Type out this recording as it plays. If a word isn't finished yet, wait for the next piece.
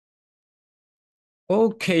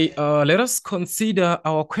Okay, let us consider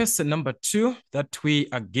our question number 2 that we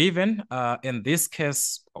are given. In this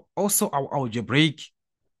case, also our algebraic.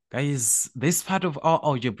 Guys, this part of our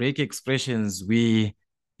algebraic expressions, we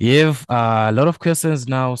have a lot of questions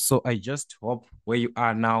now. So I just hope where you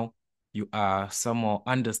are now, you are somehow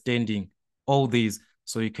understanding all these.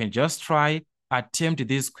 So you can just try, attempt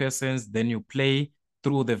these questions, then you play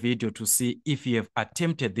through the video to see if you have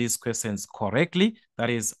attempted these questions correctly. That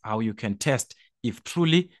is how you can test if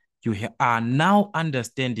truly you are now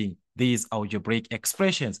understanding these algebraic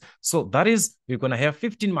expressions. So that is, we're going to have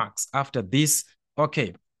 15 marks after this.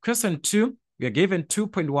 Okay. Question 2, we are given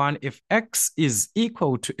 2.1. If x is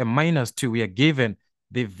equal to a minus 2, we are given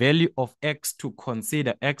the value of x to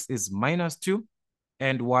consider. X is minus 2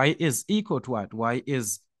 and y is equal to what? Y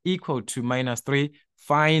is equal to minus 3.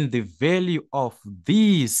 Find the value of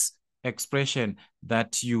this expression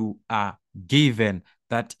that you are given.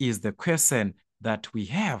 That is the question that we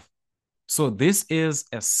have. So this is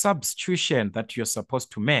a substitution that you're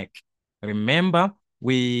supposed to make. Remember,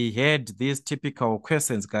 we had these typical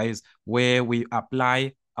questions, guys, where we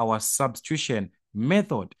apply our substitution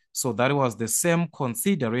method. So that was the same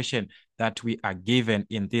consideration that we are given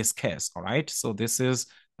in this case, all right? So this is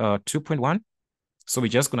 2.1. So we're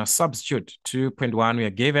just going to substitute 2.1. We are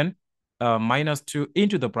given minus 2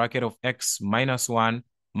 into the bracket of x minus 1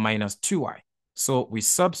 minus 2y. So we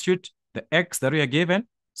substitute the x that we are given.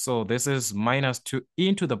 So this is minus 2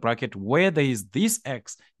 into the bracket. Where there is this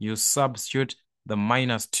x, you substitute the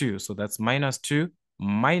minus 2. So that's minus 2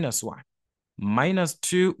 minus 1. Minus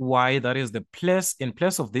 2y, that is the place. In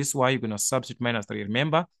place of this y, you're going to substitute minus 3.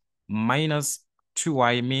 Remember, minus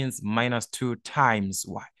 2y means minus 2 times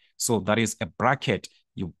y. So that is a bracket.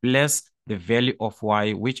 You place the value of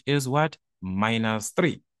y, which is what? Minus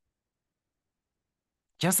 3.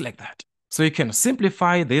 Just like that. So you can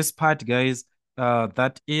simplify this part, guys.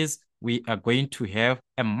 That is, we are going to have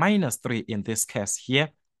a minus 3 in this case here.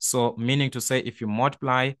 So meaning to say, if you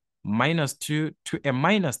multiply minus 2 to a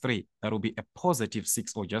minus 3, that will be a positive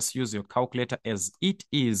 6, or just use your calculator as it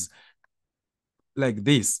is like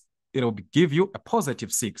this. It will give you a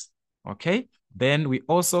positive 6, okay? Then we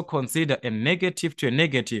also consider a negative to a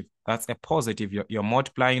negative. That's a positive. You're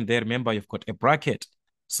multiplying there. Remember, you've got a bracket.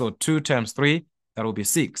 So 2 times 3, that will be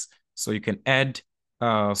 6. So you can add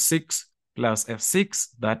 6 plus a 6.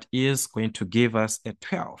 That is going to give us a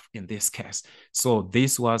 12 in this case. So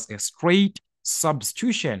this was a straight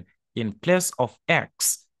substitution. In place of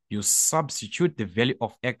x, you substitute the value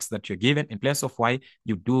of x that you're given. In place of y,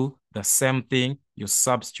 you do the same thing. You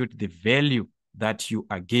substitute the value that you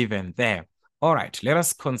are given there. All right, let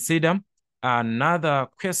us consider another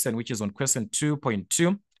question, which is on question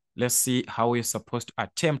 2.2. Let's see how we're supposed to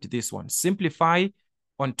attempt this one. Simplify.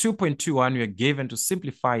 On 2.21, we are given to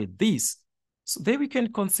simplify this. So there we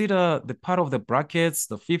can consider the part of the brackets,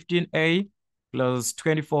 the 15a plus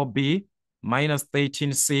 24b minus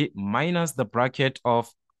 13c minus the bracket of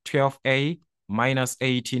 12a minus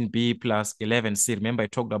 18b plus 11c. Remember, I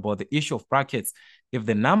talked about the issue of brackets. If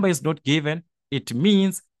the number is not given, it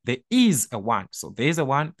means there is a 1. So there is a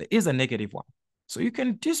 1, there is a negative 1. So you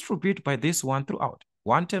can distribute by this 1 throughout.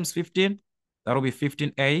 1 times 15, that will be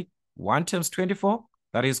 15a. 1 times 24,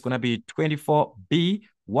 that is going to be 24b.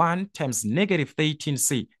 1 times negative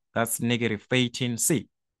 13c, that's negative 13c.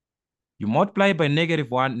 You multiply by negative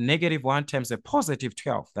 1 times a positive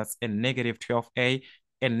 12, that's a negative 12a.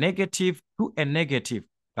 A negative to a negative,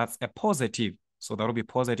 that's a positive. So that will be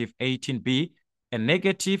positive 18b. A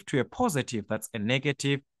negative to a positive, that's a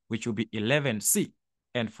negative, which will be 11c.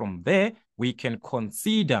 And from there, we can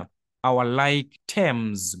consider our like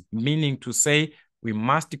terms, meaning to say we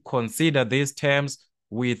must consider these terms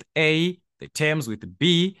with a, the terms with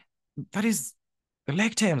b. That is the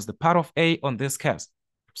like terms, the part of a on this case.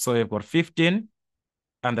 So you've got 15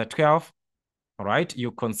 and the 12. All right,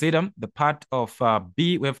 you consider the part of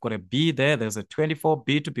b. We've got a b there. There's a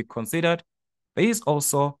 24b to be considered. There is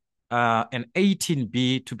also an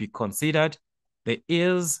 18b to be considered. There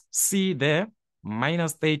is c there,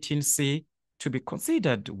 minus 13c to be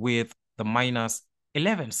considered with the minus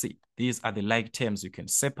 11c. These are the like terms. You can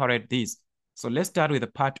separate these. So let's start with the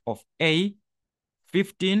part of a,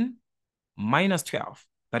 15 minus 12.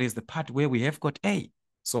 That is the part where we have got a.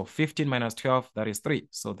 So 15 minus 12, that is 3.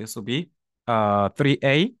 So this will be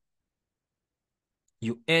 3a.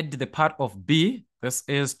 You add the part of b. This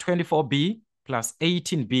is 24b plus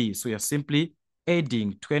 18b. So you're simply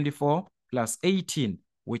adding 24 plus 18,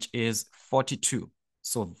 which is 42.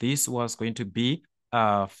 So this was going to be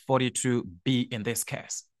 42b in this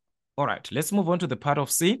case. All right, let's move on to the part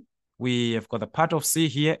of c. We have got the part of c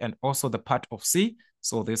here and also the part of c.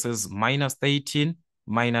 So this is minus 13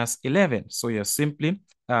 minus 11. So you're simply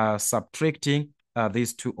subtracting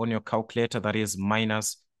these two on your calculator, that is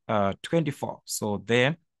minus 24. So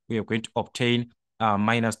then we are going to obtain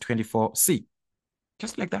minus 24c,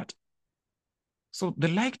 just like that. So the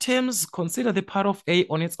like terms, consider the part of A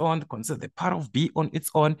on its own, consider the part of B on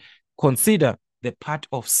its own, consider the part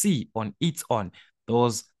of C on its own.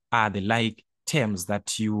 Those are the like terms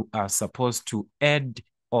that you are supposed to add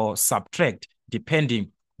or subtract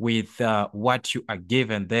depending with what you are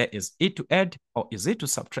given there. Is it to add or is it to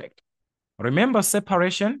subtract? Remember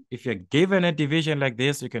separation. If you're given a division like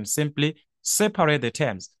this, you can simply separate the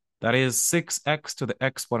terms. That is 6x to the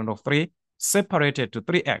exponent of 3 separated to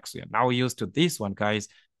 3x. We are now used to this one, guys.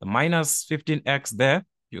 The minus 15x there,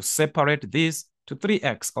 you separate this to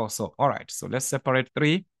 3x also. All right, so let's separate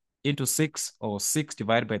 3 into 6, or 6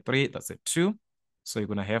 divided by 3, that's a 2. So you're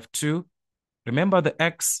going to have 2. Remember the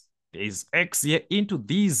x, there is x here into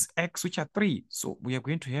these x, which are 3. So we are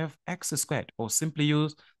going to have x squared, or simply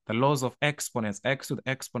use the laws of exponents. X to the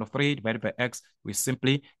exponent of 3 divided by x. We're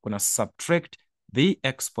simply going to subtract the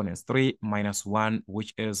exponents, 3 minus 1,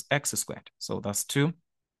 which is x squared. So that's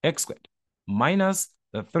 2x squared minus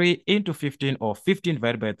the 3 into 15, or 15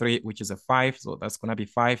 divided by 3, which is a 5. So that's going to be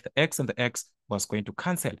 5. The x and the x was going to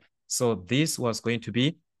cancel. So this was going to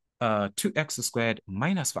be 2x squared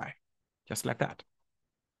minus 5, just like that.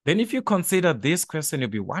 Then if you consider this question, you'll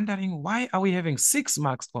be wondering, why are we having 6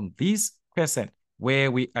 marks on this question,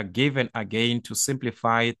 where we are given again to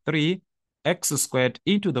simplify 3x squared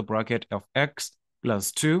into the bracket of x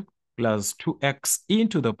plus 2 plus 2x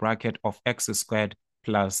into the bracket of x squared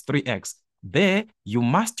plus 3x. There, you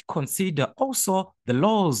must consider also the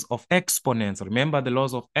laws of exponents. Remember, the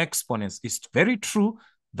laws of exponents. It's very true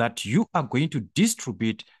that you are going to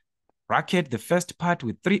distribute bracket the first part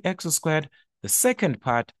with 3x squared, the second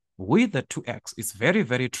part with the 2x. It's very,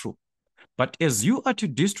 very true. But as you are to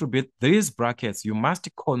distribute these brackets, you must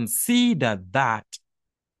consider that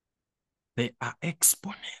they are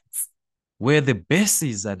exponents. Where the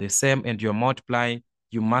bases are the same and you're multiplying,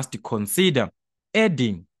 you must consider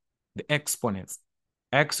adding the exponents.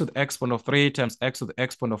 X to the exponent of 3 times x to the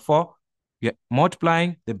exponent of 4. You're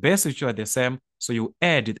multiplying, the bases are the same, so you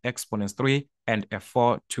add the exponents 3 and a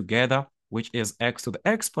 4 together, which is x to the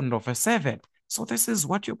exponent of a 7. So this is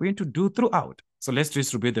what you're going to do throughout. So let's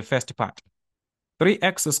distribute the first part.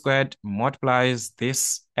 3x squared multiplies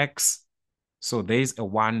this x. So there's a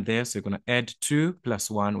 1 there. So you're going to add 2 plus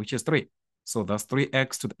 1, which is 3. So that's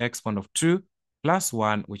 3x to the exponent of 2 plus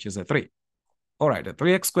 1, which is a 3. All right, the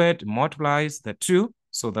 3x squared multiplies the 2.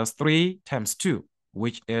 So that's 3 times 2,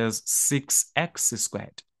 which is 6x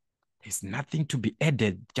squared. There's nothing to be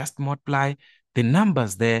added. Just multiply the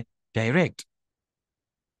numbers there direct.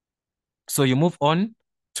 So you move on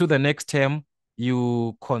to the next term.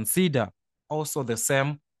 You consider also the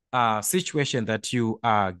same situation that you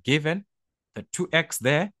are given. The 2x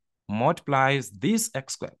there multiplies this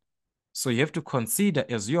x squared. So you have to consider,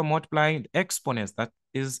 as you're multiplying the exponents, that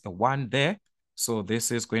is a 1 there. So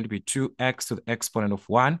this is going to be 2x to the exponent of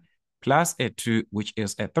 1 plus a 2, which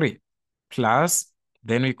is a 3. Plus,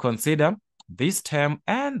 then we consider this term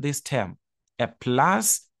and this term, a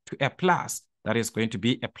plus to a plus. That is going to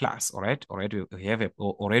be a plus, all right? Already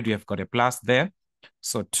we have got a plus there.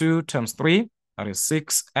 So 2 times 3, that is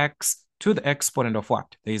 6x to the exponent of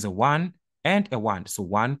what? There is a 1 and a 1. So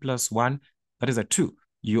 1 plus 1, that is a 2.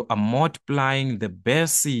 You are multiplying the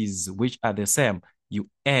bases, which are the same. You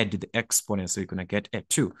add the exponents, so you're going to get a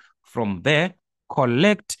 2. From there,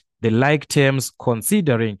 collect the like terms,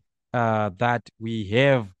 considering that we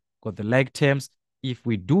have got the like terms. If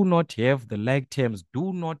we do not have the like terms,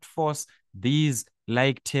 do not force these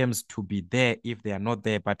like terms to be there if they are not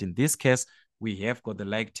there. But in this case, we have got the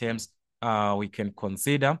like terms. We can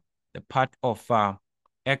consider the part of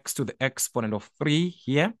x to the exponent of 3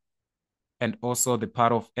 here, and also the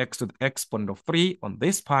part of x to the exponent of 3 on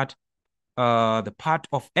this part, the part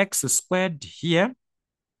of x squared here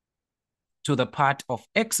to the part of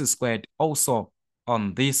x squared also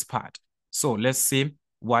on this part. So let's see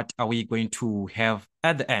what are we going to have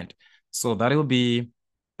at the end. So that will be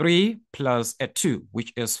 3 plus a 2,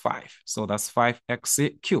 which is 5. So that's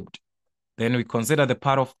 5x cubed. Then we consider the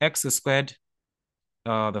part of x squared,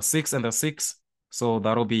 the 6 and the 6. So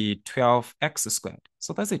that will be 12x squared.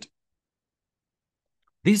 So that's it.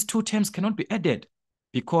 These two terms cannot be added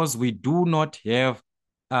because we do not have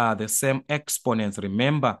the same exponents.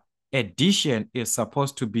 Remember, addition is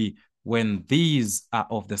supposed to be when these are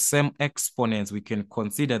of the same exponents. We can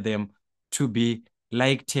consider them to be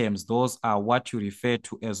like terms. Those are what you refer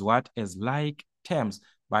to as what? As like terms.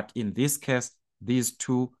 But in this case, these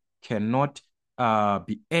two cannot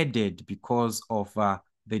be added because of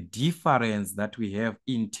the difference that we have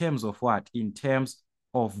in terms of what? In terms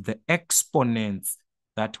of the exponents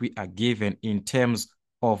that we are given, in terms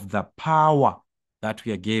of the power that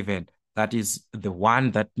we are given. That is the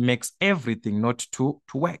one that makes everything not to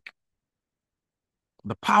work.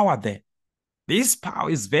 The power there. This power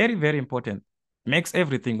is very, very important. Makes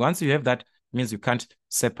everything. Once you have that, means you can't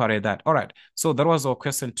separate that. All right. So that was our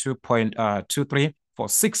question 2.23 for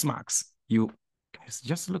 6 marks. You guys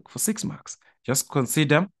just look for 6 marks. Just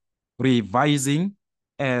consider revising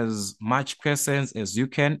as much questions as you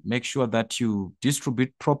can. Make sure that you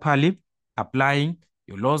distribute properly, applying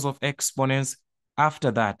your laws of exponents.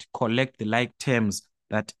 After that, collect the like terms.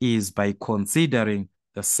 That is by considering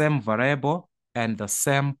the same variable and the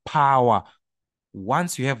same power.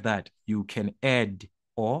 Once you have that, you can add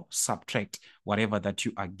or subtract whatever that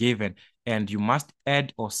you are given. And you must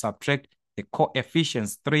add or subtract the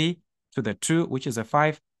coefficients 3 to the 2, which is a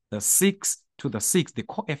 5, the 6 to the 6, the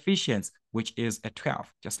coefficients, which is a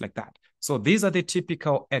 12, just like that. So these are the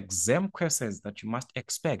typical exam questions that you must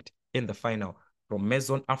expect in the final from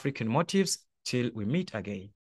Mason African Motives till we meet again.